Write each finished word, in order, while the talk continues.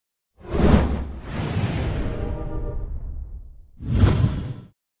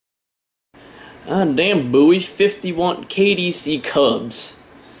Ah, damn buoy, 51 KDC Cubs.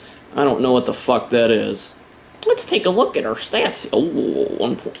 I don't know what the fuck that is. Let's take a look at our stats.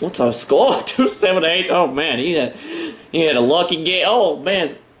 Oh, what's our score? 278. Oh man, he had a lucky game. Oh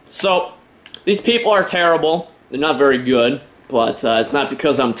man. So these people are terrible. They're not very good, but it's not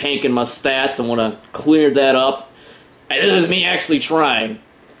because I'm tanking my stats. I want to clear that up. This is me actually trying.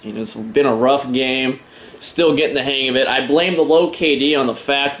 You know, it's been a rough game. Still getting the hang of it. I blame the low KD on the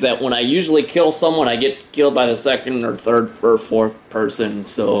fact that when I usually kill someone, I get killed by the second or third or fourth person.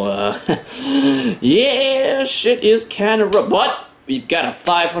 So, yeah, shit is kind of rough. But we've got a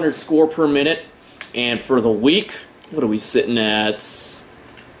 500 score per minute. And for the week, what are we sitting at?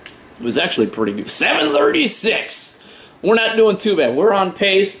 It was actually pretty good. 736! We're not doing too bad. We're on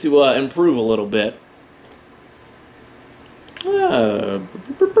pace to improve a little bit.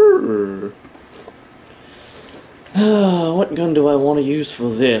 What gun do I want to use for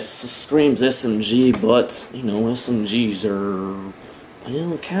this? It screams SMG, but, you know, SMGs are,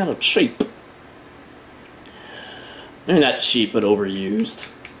 well, kind of cheap. They're not cheap, but overused.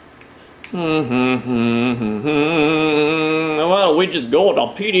 Why don't we just go with a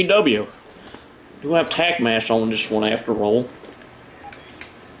PDW? Do have tac mash on this one after all?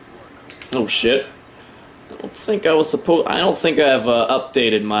 Oh shit. I don't think I was supposed. I don't think I've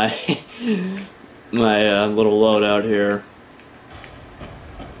updated my my little loadout here.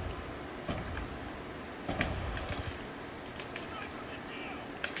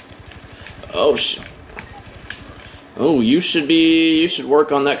 Oh shit. Oh, you should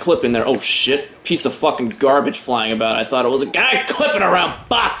work on that clip in there. Oh shit, piece of fucking garbage flying about. I thought it was a guy clipping around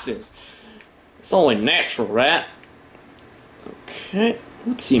boxes. It's only natural, right? Okay,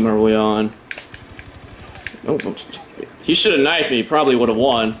 what team are we on? Oh, he should have knifed me. He probably would have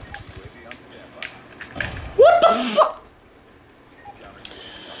won. What the fuck?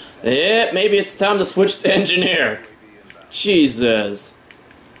 Yeah, maybe it's time to switch to engineer. Jesus.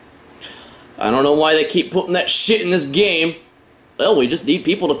 I don't know why they keep putting that shit in this game. Well, we just need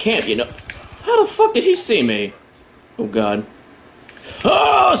people to camp, you know. How the fuck did he see me? Oh, God.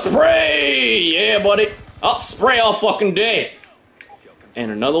 Oh, spray! Yeah, buddy. I'll spray all fucking day.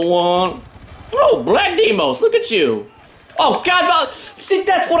 And another one. Oh, Black Demos, look at you. Oh, God, see,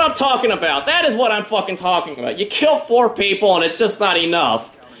 that's what I'm talking about. That is what I'm fucking talking about. You kill 4 people and it's just not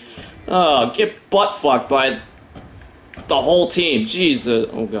enough. Oh, get butt-fucked by the whole team. Jesus.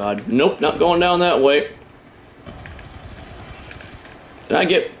 Oh, God. Nope, not going down that way. Did I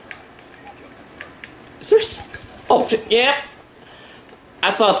get... Is there... Oh, yeah.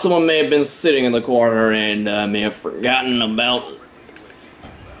 I thought someone may have been sitting in the corner and may have forgotten about...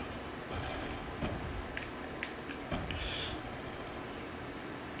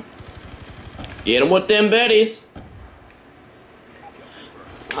 Get him with them betties.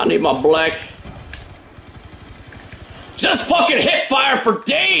 I need my black... Just fucking hip fire for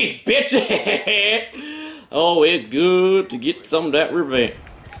days, bitch! Oh, it's good to get some of that revenge.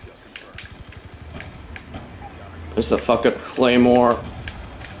 There's a fucking claymore.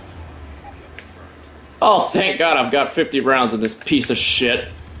 Oh, thank God I've got 50 rounds in this piece of shit.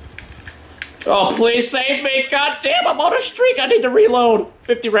 Oh, please save me! God damn, I'm on a streak! I need to reload!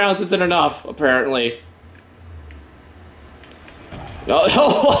 50 rounds isn't enough, apparently.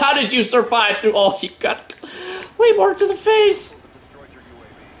 Oh, how did you survive through all you got? Way more to the face!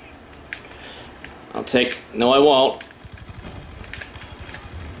 I'll take... No, I won't.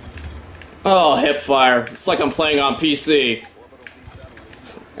 Oh, hip fire. It's like I'm playing on PC.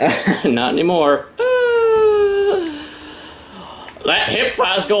 Not anymore. That hip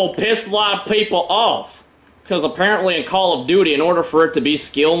fire's gonna piss a lot of people off. Because apparently in Call of Duty, in order for it to be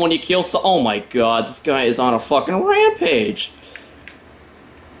skill when you kill so... Oh my God, this guy is on a fucking rampage.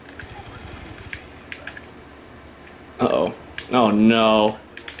 Uh-oh. Oh no.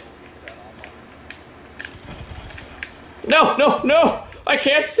 No, no, no! I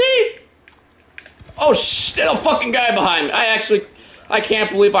can't see! Oh shit, a fucking guy behind me. I can't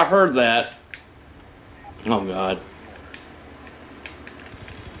believe I heard that. Oh God.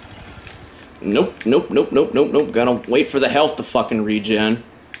 Nope, nope, nope, nope, nope, nope. Gotta wait for the health to fucking regen.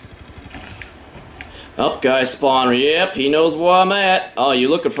 Oh, guy spawn. Yep, he knows where I'm at. Oh,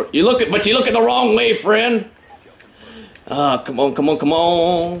 but you looking the wrong way, friend. Come on, come on, come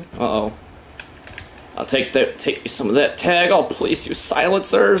on. Uh-oh. I'll take some of that tag. Oh, please, you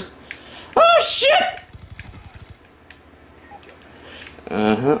silencers. Oh, shit!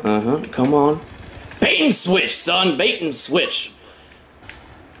 Come on. Bait and switch, son. Bait and switch.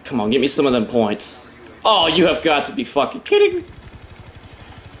 Come on, give me some of them points. Oh, you have got to be fucking kidding me.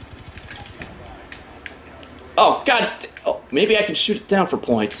 Oh, God. Oh. maybe I can shoot it down for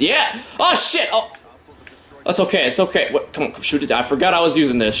points. Yeah! Oh, shit! Oh! That's okay, it's okay. What? Come on, shoot it down. I forgot I was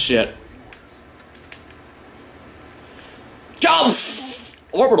using this shit. Oh!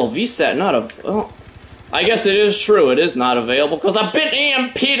 Orbital VSAT, not a... Oh. I guess it is true, it is not available, because I've been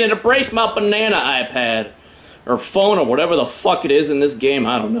EMP'd and embraced my banana iPad. Or phone, or whatever the fuck it is in this game,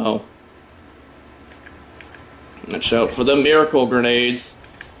 I don't know. Watch out for the miracle grenades.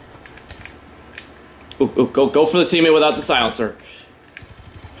 Ooh, go for the teammate without the silencer.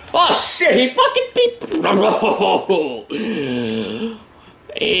 Oh shit, he fucking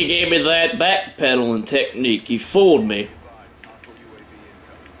He gave me that backpedaling technique, he fooled me.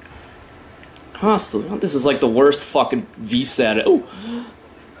 Hostile, this is like the worst fucking VSAT. Ooh,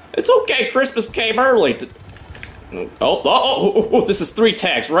 it's okay, Christmas came early. Oh, this is 3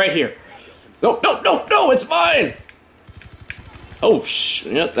 tags right here. No, it's mine! Oh,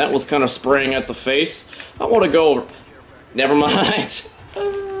 shit, that was kind of spraying at the face. I want to go... Never mind.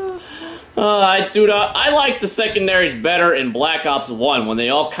 I like the secondaries better in Black Ops 1 when they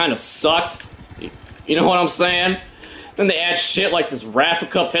all kind of sucked. You know what I'm saying? Then they add shit like this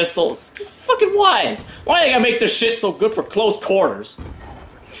Raffica pistol. It's fucking why? Why they gotta make this shit so good for close quarters?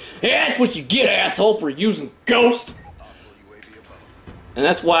 Yeah, that's what you get, asshole, for using Ghost. And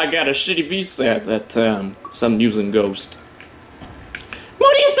that's why I got a shitty VSAT that time. So I'm using Ghost.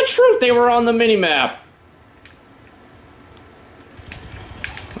 What is the truth? They were on the minimap.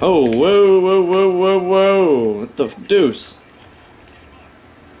 Oh, whoa. What the deuce?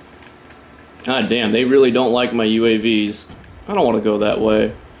 God damn, they really don't like my UAVs. I don't want to go that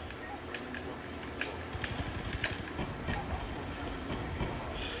way.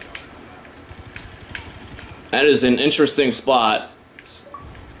 That is an interesting spot.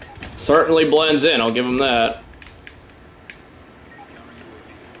 Certainly blends in, I'll give him that.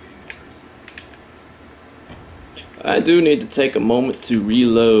 I do need to take a moment to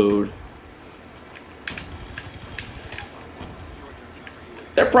reload.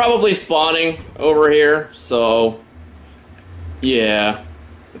 They're probably spawning over here, so yeah,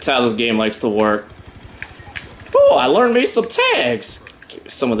 that's how this game likes to work. Oh, I learned me some tags. Give me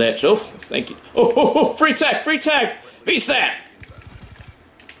some of that. Oh, thank you. Oh, free tag, VSAT.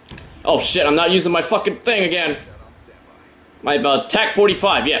 Oh shit, I'm not using my fucking thing again. My TAC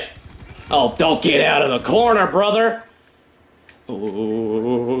 45, yeah. Oh, don't get out of the corner, brother.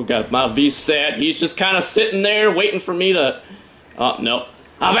 Oh, got my VSAT. He's just kind of sitting there waiting for me to... Oh, no.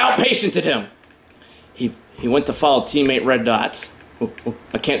 I've outpatiented him. He went to follow teammate red dots.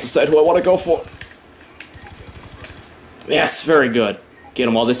 I can't decide who I want to go for. Yes, very good. Get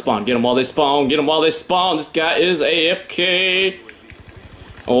them while they spawn. Get them while they spawn. Get them while they spawn. This guy is AFK.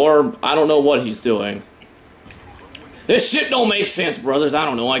 Or, I don't know what he's doing. This shit don't make sense, brothers. I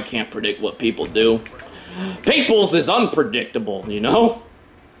don't know. I can't predict what people do. People's is unpredictable, you know?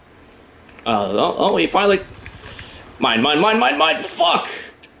 Oh, he finally... Mine. Fuck!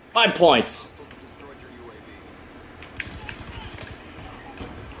 My points.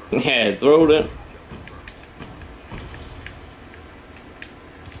 Yeah, throw it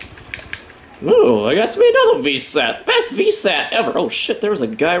in. Ooh, I got me another VSAT. Best VSAT ever. Oh shit, there was a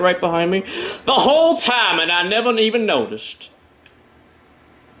guy right behind me the whole time and I never even noticed.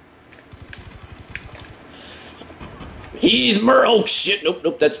 Oh shit,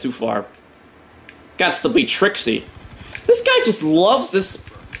 nope, that's too far. Gots to be Trixie. This guy just loves this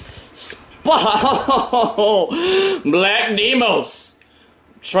spot. Black Demos.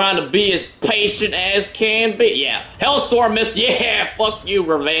 Trying to be as patient as can be. Yeah, Hellstorm missed. Yeah, fuck you,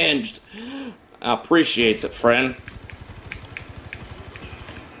 revenged. I appreciate it, friend.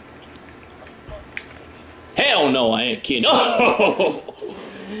 Hell no, I ain't kidding. Oh,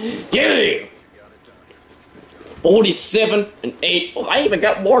 yeah. 47 and 8. Oh, I even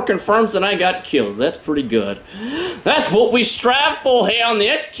got more confirms than I got kills. That's pretty good. That's what we strive for here on the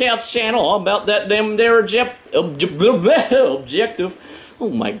XCal channel. All about that damn their objective. Oh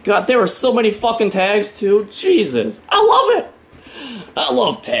my god, there are so many fucking tags too. Jesus, I love it. I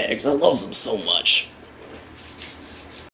love tags. I love them so much.